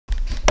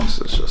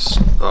is just,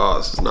 oh,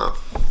 this is not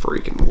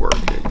freaking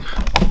working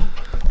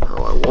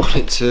how I want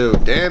it to.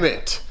 Damn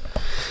it.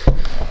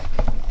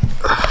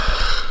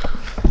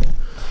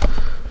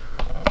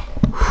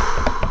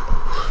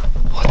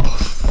 What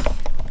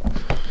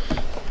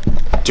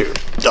the dude,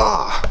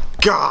 ah,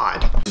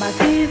 God.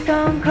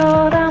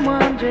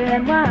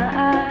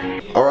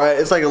 Alright,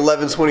 it's like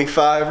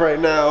 11:25 right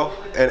now,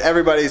 and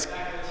everybody's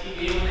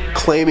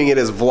claiming it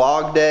is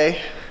vlog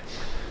day.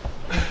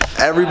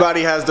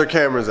 Everybody has their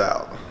cameras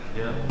out.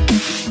 Yeah.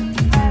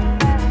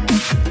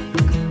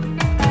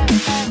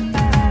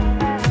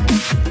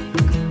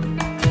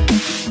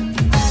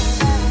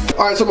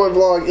 Alright, so my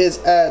vlog is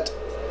at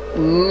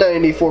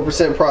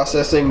 94%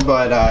 processing,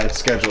 but it's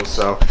scheduled,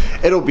 so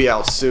it'll be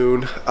out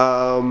soon.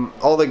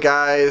 All the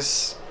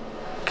guys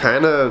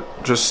kind of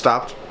just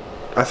stopped.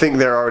 I think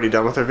they're already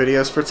done with their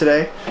videos for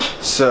today.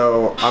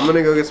 So I'm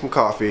gonna go get some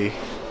coffee.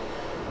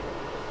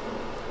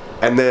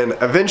 And then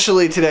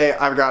eventually today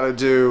I've got to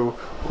do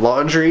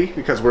laundry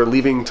because we're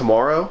leaving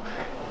tomorrow.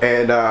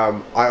 And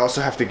I also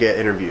have to get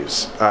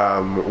interviews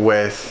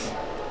with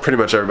pretty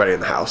much everybody in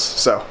the house.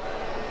 So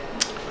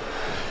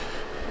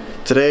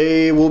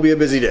today will be a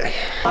busy day.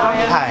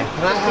 Hi,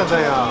 can I have a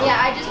yeah,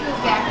 I just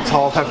moved back.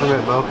 tall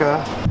peppermint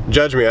mocha?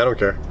 Judge me, I don't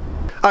care.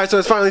 Alright, so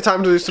it's finally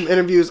time to do some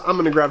interviews. I'm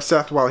gonna grab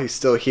Seth while he's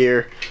still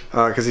here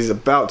because he's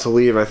about to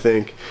leave, I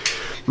think.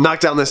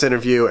 Knock down this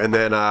interview and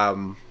then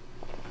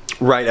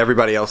write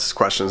everybody else's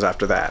questions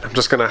after that. I'm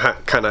just gonna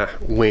kind of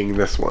wing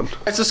this one.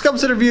 Alright, so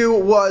Scump's interview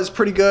was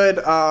pretty good.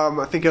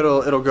 I think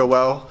it'll go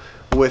well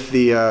with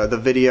the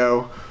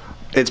video.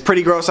 It's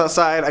pretty gross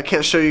outside. I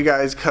can't show you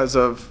guys because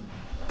of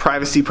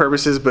privacy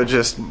purposes, but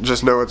just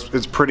know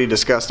it's pretty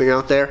disgusting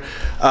out there.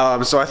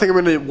 So I think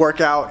I'm gonna work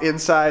out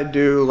inside,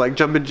 do like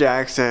jumping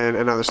jacks and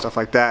other stuff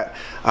like that.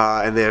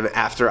 And then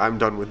after I'm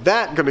done with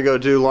that, I'm gonna go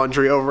do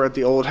laundry over at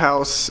the old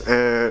house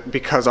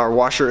because our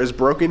washer is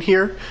broken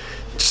here.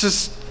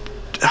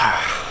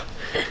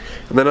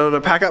 And then I'm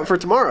gonna pack up for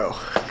tomorrow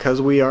because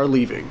we are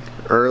leaving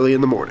early in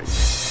the morning.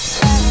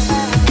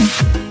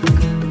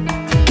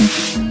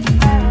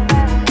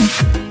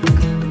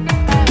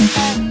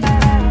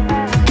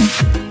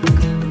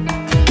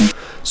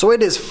 So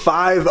it is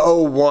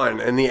 5:01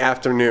 in the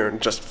afternoon,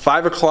 just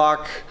 5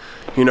 o'clock,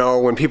 you know,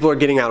 when people are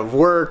getting out of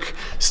work,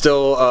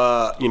 still,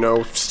 you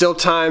know, still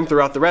time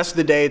throughout the rest of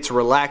the day to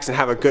relax and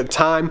have a good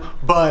time,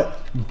 but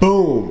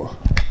boom.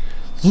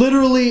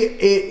 Literally,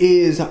 it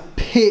is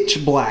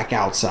pitch black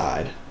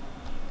outside.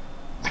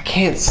 I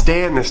can't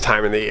stand this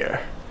time of the year.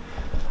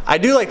 I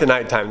do like the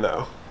nighttime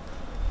though,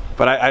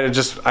 but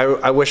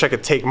I wish I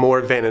could take more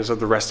advantage of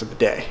the rest of the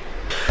day.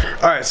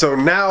 Alright, so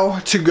now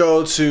to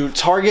go to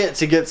Target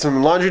to get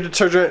some laundry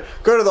detergent,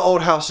 go to the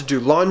old house to do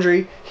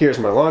laundry. Here's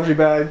my laundry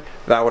bag.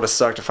 That would have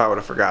sucked if I would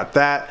have forgot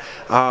that.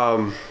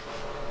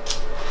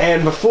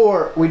 And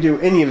before we do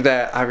any of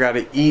that, I've got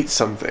to eat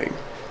something.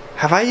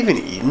 Have I even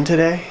eaten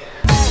today?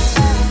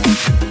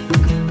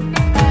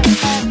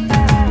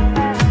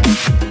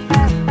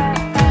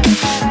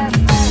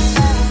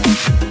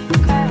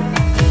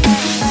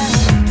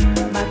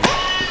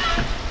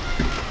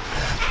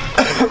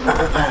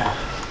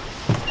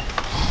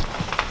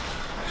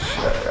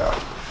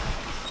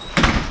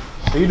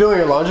 Are you doing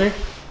your laundry?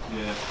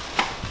 Yeah.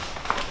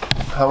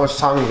 How much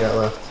time you got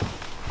left?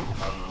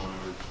 I don't know,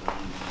 whenever it's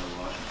done in the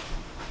washer.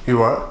 You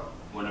what?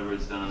 Whenever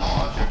it's done in the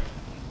washer.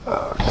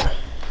 Oh, okay.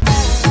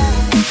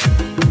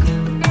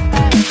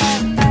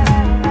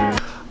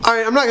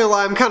 Alright, I'm not gonna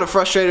lie, I'm kind of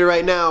frustrated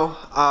right now.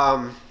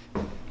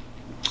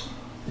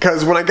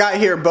 Because when I got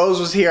here, Bose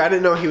was here. I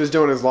didn't know he was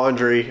doing his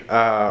laundry.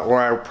 Or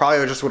I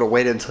probably just would have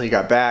waited until he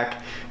got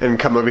back and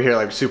come over here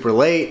like super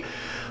late.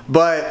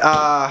 But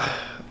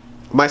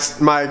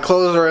my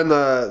clothes are in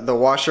the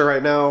washer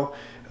right now.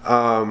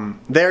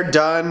 They're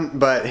done,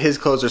 but his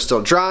clothes are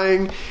still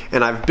drying,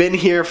 and I've been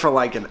here for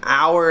like an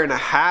hour and a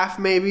half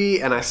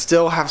maybe, and I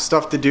still have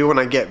stuff to do when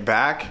I get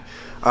back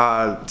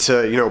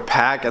to, you know,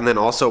 pack and then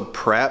also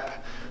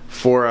prep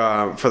for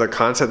the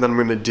content that I'm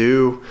gonna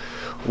do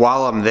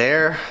while I'm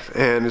there.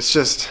 And it's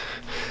just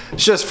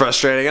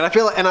frustrating, and I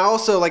feel, and I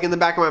also, like, in the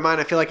back of my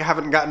mind, I feel like I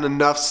haven't gotten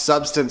enough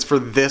substance for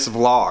this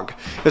vlog.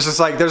 It's just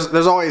like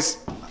there's always,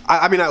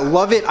 I mean, I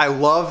love it. I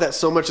love that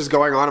so much is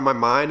going on in my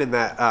mind, and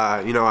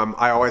that you know,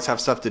 I always have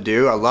stuff to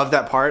do. I love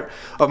that part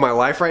of my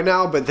life right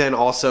now. But then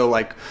also,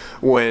 like,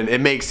 when it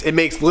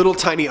makes little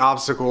tiny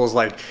obstacles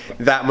like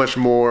that much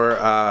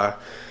more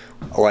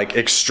like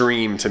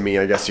extreme to me,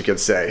 I guess you could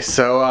say.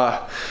 So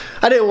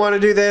I didn't want to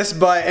do this,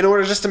 but in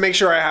order just to make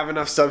sure I have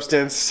enough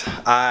substance,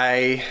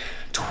 I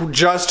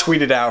just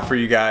tweeted out for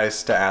you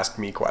guys to ask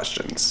me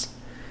questions.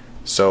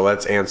 So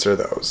let's answer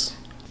those.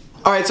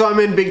 Alright, so I'm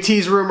in Big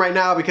T's room right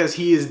now because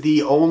he is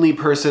the only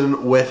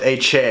person with a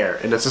chair,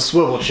 and it's a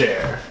swivel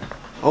chair.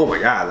 Oh my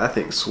god, that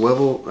thing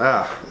swiveled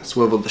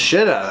the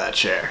shit out of that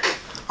chair.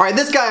 Alright,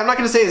 this guy, I'm not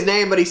gonna say his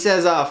name, but he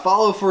says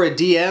follow for a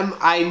DM.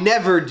 I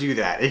never do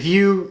that. If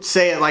you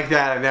say it like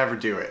that, I never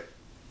do it.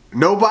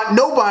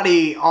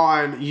 Nobody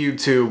on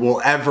YouTube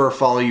will ever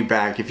follow you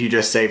back if you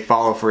just say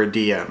follow for a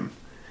DM.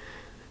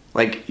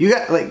 Like, you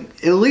got,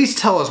 like, at least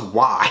tell us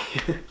why.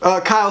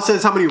 Kyle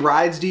says, how many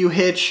rides do you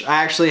hitch?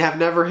 I actually have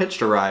never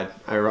hitched a ride.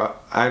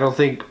 I don't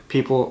think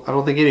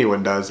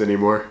anyone does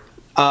anymore.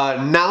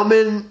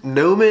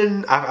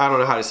 Nauman, I don't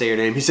know how to say your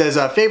name. He says,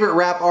 favorite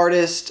rap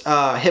artist,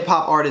 hip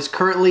hop artist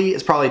currently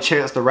is probably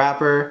Chance the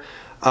Rapper.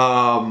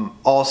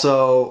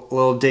 Also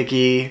Lil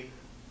Dicky,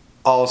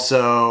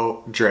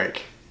 also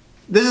Drake.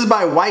 This is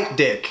by White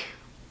Dick.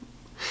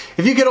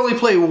 If you could only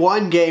play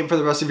one game for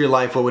the rest of your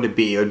life, what would it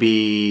be? It would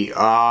be,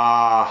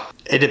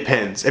 it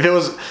depends. If it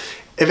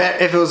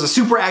was a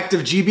super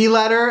active GB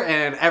ladder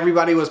and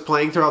everybody was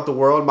playing throughout the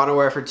world, Modern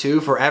Warfare 2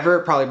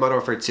 forever, probably Modern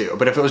Warfare 2.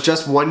 But if it was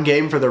just one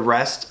game for the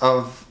rest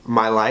of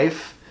my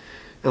life,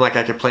 and like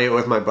I could play it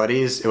with my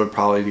buddies, it would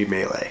probably be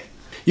Melee.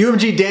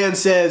 UMG Dan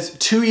says,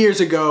 2 years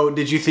ago,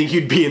 did you think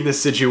you'd be in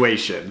this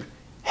situation?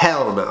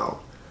 Hell no.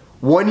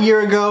 1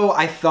 year ago,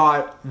 I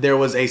thought there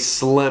was a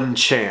slim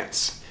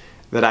chance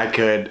that I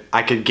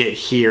could get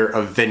here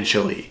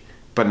eventually,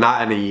 but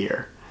not in a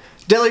year.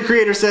 Deli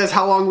Creator says,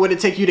 how long would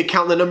it take you to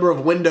count the number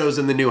of windows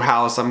in the new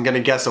house? I'm gonna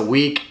guess a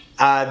week.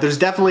 There's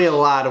definitely a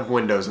lot of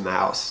windows in the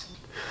house.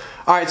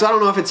 Alright, so I don't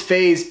know if it's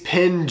Phase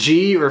Pin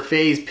G or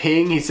Phase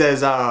Ping. He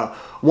says,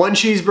 1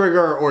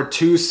 cheeseburger or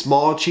 2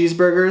 small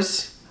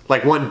cheeseburgers?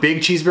 Like 1 big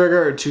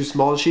cheeseburger or 2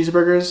 small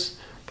cheeseburgers?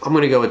 I'm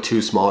gonna go with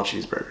 2 small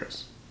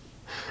cheeseburgers.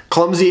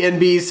 Clumsy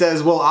NB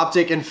says, will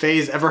Optic and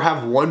FaZe ever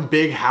have one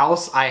big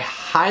house? I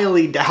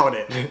highly doubt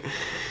it.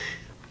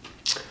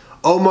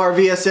 Omar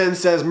VSN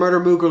says, Murder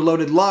Mook or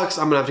Loaded Lux?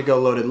 I'm gonna have to go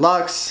Loaded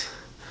Lux.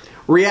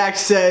 React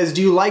says,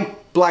 do you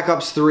like Black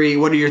Ops 3?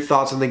 What are your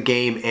thoughts on the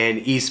game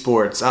and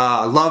esports?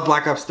 I love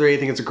Black Ops 3. I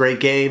think it's a great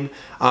game.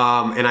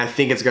 And I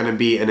think it's gonna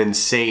be an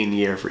insane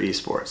year for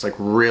esports. Like,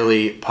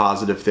 really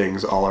positive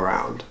things all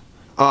around.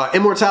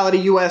 Immortality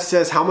US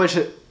says, how much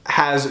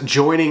has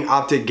joining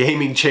Optic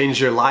Gaming changed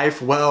your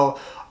life? Well,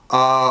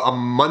 a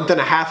month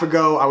and a half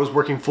ago, I was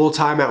working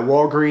full-time at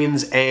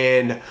Walgreens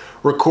and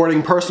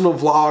recording personal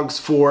vlogs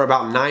for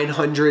about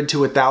 900 to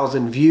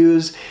 1,000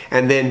 views,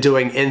 and then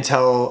doing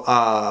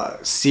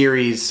Intel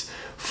series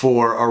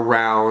for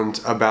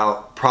around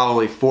about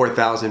probably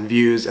 4,000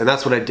 views, and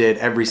that's what I did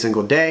every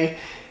single day.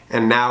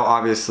 And now,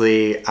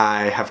 obviously,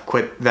 I have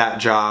quit that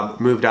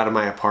job, moved out of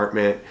my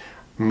apartment,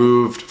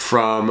 moved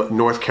from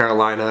North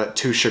Carolina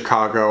to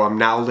Chicago. I'm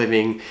now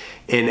living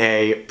in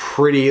a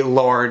pretty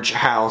large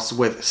house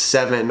with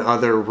 7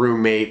 other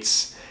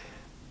roommates.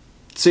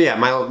 So yeah,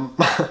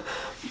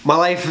 my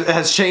life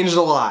has changed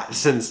a lot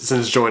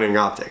since joining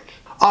Optic.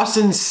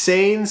 Austin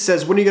Sane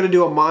says, when are you going to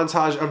do a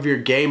montage of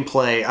your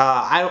gameplay?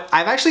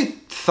 I've actually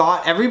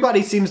thought,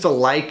 everybody seems to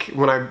like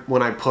when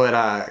I put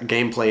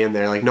gameplay in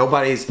there. Like,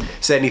 nobody's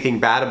said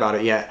anything bad about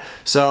it yet.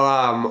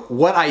 So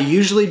what I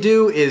usually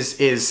do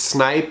is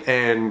snipe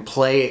and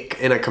play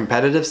in a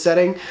competitive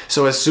setting.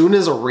 So as soon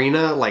as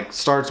Arena like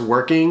starts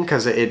working,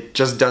 because it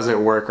just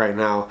doesn't work right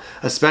now,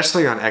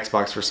 especially on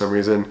Xbox for some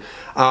reason,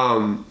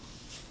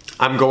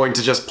 I'm going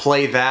to just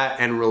play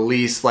that and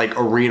release like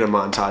arena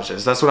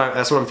montages. That's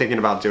what I'm thinking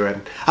about doing.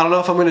 I don't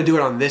know if I'm gonna do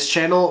it on this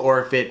channel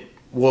or if it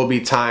will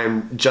be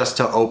time just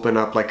to open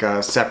up like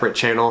a separate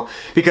channel.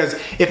 Because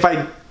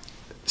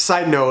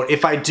side note,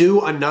 if I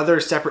do another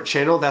separate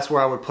channel, that's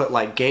where I would put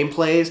like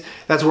gameplays.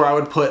 That's where I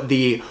would put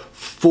the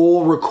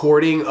full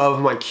recording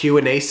of my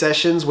Q&A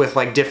sessions with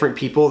like different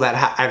people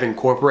that I've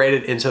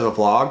incorporated into the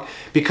vlog.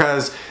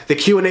 Because the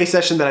Q&A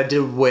session that I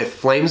did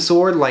with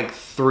Flamesword like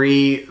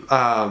 3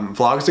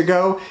 vlogs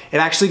ago, it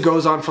actually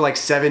goes on for like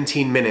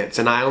 17 minutes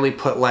and I only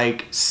put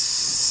like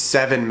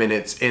 7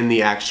 minutes in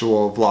the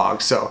actual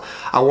vlog. So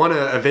I want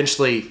to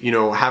eventually, you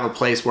know, have a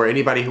place where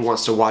anybody who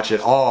wants to watch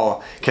it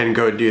all can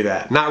go do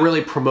that. Not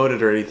really promote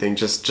it or anything,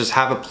 just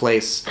have a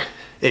place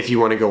if you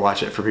want to go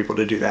watch it for people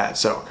to do that.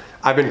 So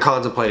I've been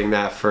contemplating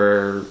that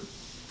for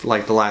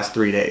like the last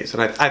 3 days,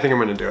 and I think I'm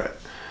going to do it.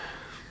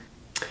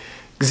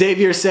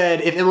 Xavier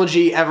said, if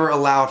MLG ever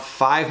allowed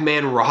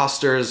 5-man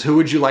rosters, who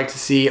would you like to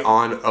see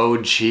on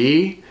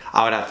OG?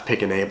 I would have to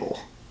pick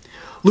Enable.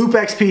 Loop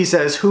XP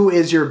says, who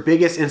is your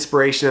biggest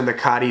inspiration in the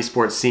COD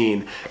esports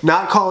scene?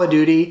 Not Call of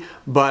Duty,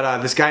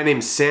 but this guy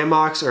named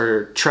Samox,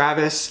 or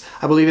Travis,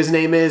 I believe his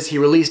name is. He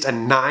released a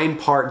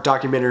 9-part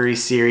documentary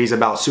series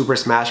about Super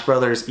Smash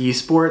Bros.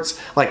 Esports,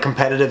 like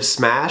competitive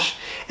Smash.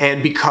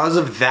 And because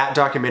of that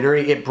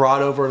documentary, it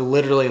brought over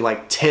literally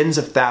like tens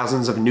of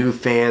thousands of new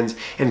fans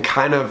and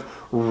kind of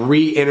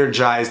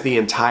re-energized the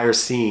entire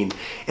scene.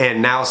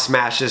 And now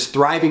Smash is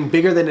thriving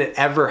bigger than it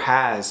ever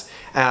has.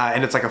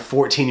 And it's like a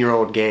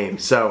 14-year-old game.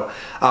 So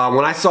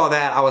when I saw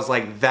that, I was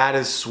like, that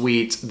is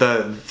sweet.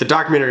 The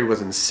documentary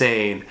was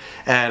insane.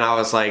 And I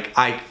was like,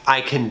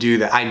 I can do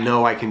that. I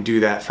know I can do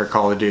that for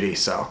Call of Duty.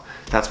 So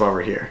that's why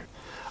we're here.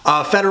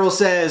 Federal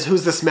says,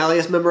 who's the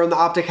smelliest member in the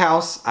Optic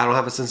House? I don't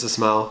have a sense of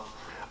smell.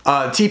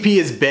 TP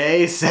is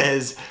Bay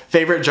says,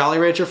 favorite Jolly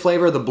Rancher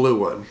flavor? The blue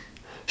one.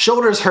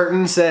 Shoulders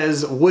Hurtin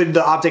says, would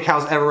the Optic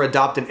House ever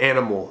adopt an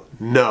animal?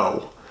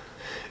 No.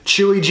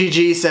 Chewy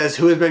GG says,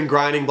 who has been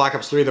grinding Black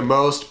Ops 3 the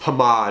most?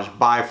 Pamaj,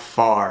 by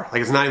far.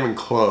 Like, it's not even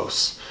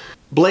close.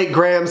 Blake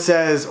Graham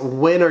says,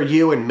 when are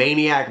you and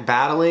Maniac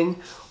battling?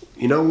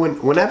 You know,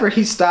 whenever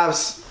he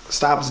stops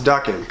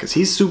ducking, because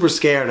he's super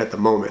scared at the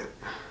moment.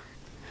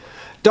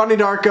 Donnie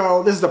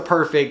Darko, this is the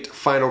perfect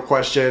final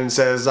question,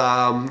 says,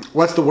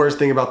 what's the worst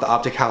thing about the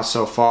Optic House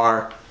so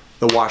far?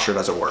 The washer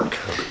doesn't work.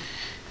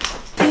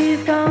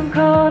 He's gone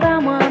cold,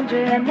 I'm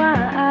wondering why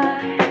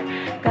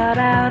I got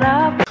out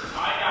of...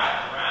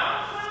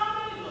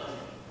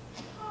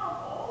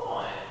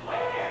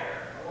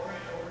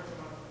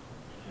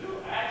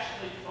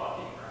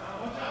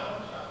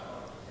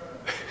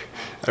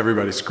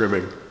 Everybody's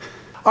scrimming.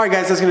 All right,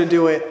 guys, that's gonna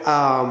do it.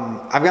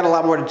 I've got a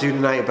lot more to do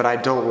tonight, but I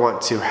don't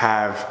want to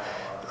have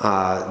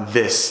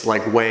this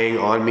like weighing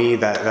on me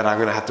that I'm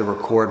gonna have to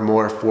record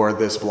more for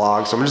this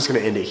vlog. So I'm just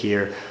gonna end it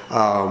here.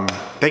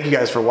 Thank you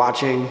guys for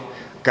watching.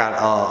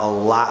 Got a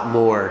lot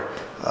more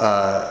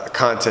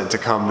content to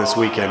come this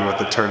weekend with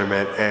the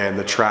tournament and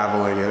the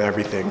traveling and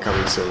everything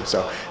coming soon.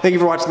 So thank you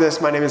for watching this.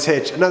 My name is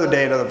Hitch. Another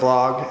day, another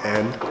vlog,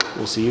 and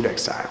we'll see you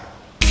next time.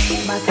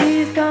 My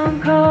tea's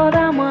gone cold,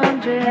 I'm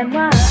wondering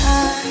why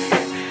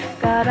I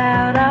got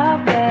out of